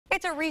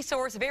It's a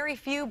resource very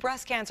few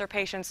breast cancer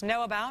patients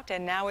know about,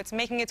 and now it's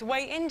making its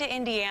way into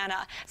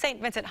Indiana.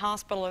 St. Vincent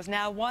Hospital is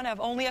now one of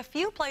only a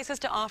few places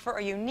to offer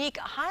a unique,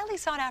 highly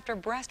sought-after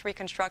breast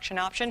reconstruction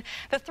option,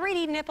 the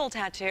 3D nipple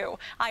tattoo.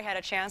 I had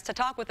a chance to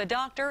talk with a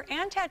doctor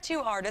and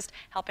tattoo artist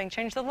helping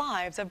change the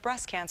lives of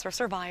breast cancer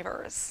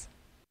survivors.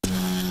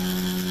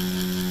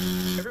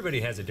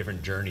 Everybody has a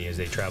different journey as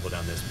they travel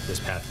down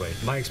this pathway.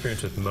 My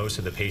experience with most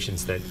of the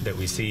patients that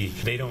we see,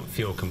 they don't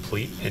feel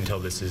complete until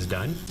this is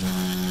done.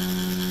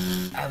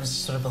 I was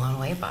sort of blown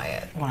away by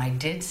it. When I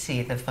did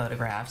see the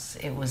photographs,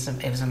 it was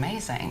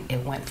amazing.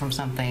 It went from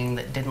something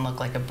that didn't look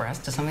like a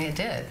breast to something that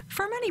did.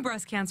 For many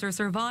breast cancer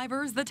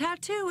survivors, the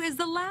tattoo is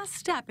the last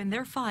step in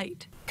their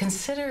fight.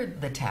 Consider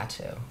the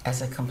tattoo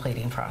as a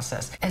completing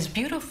process. As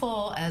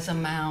beautiful as a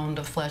mound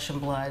of flesh and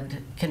blood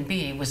can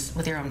be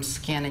with your own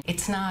skin,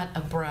 it's not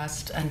a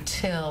breast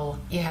until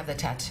you have the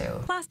tattoo.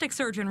 Plastic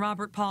surgeon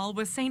Robert Paul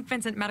with St.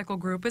 Vincent Medical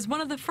Group is one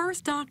of the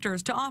first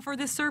doctors to offer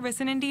this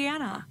service in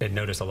Indiana. I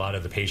noticed a lot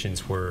of the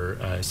patients were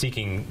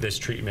seeking this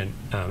treatment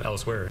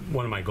elsewhere.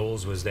 One of my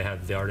goals was to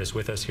have the artist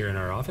with us here in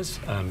our office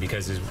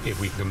because if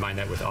we combine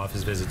that with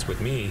office visits with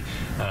me,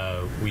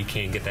 we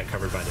can get that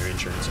covered by their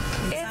insurance.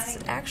 It's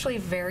actually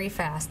very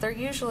fast. They're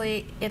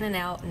usually in and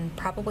out in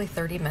probably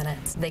 30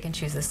 minutes. They can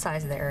choose the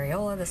size of the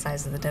areola, the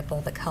size of the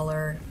nipple, the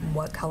color,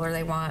 what color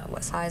they want,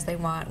 what size they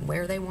want,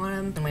 where they want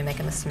them, and we make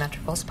them as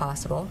symmetrical as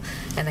possible,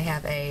 and they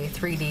have a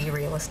 3D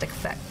realistic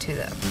effect to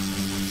them.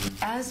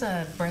 As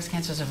a breast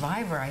cancer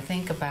survivor, I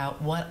think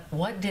about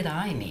what did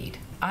I need?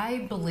 I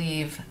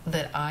believe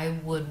that I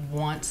would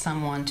want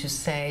someone to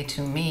say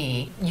to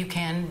me, you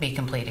can be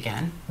complete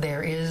again.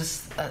 There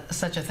is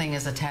such a thing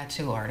as a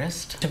tattoo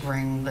artist to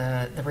bring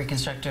the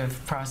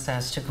reconstructive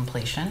process to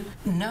completion.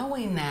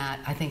 Knowing that,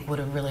 I think, would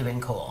have really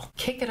been cool.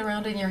 Kick it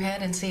around in your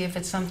head and see if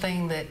it's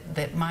something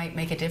that might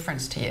make a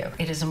difference to you.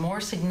 It is a more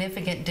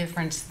significant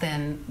difference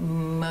than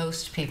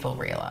most people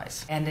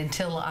realize. And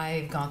until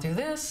I've gone through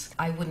this,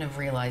 I wouldn't have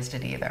realized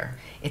it either.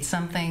 It's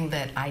something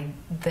that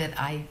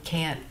I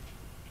can't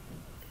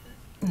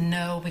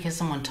know because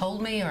someone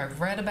told me or I've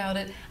read about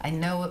it. I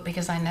know it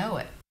because I know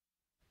it.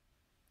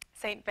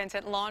 St.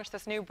 Vincent launched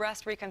this new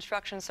breast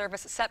reconstruction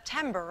service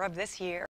September of this year.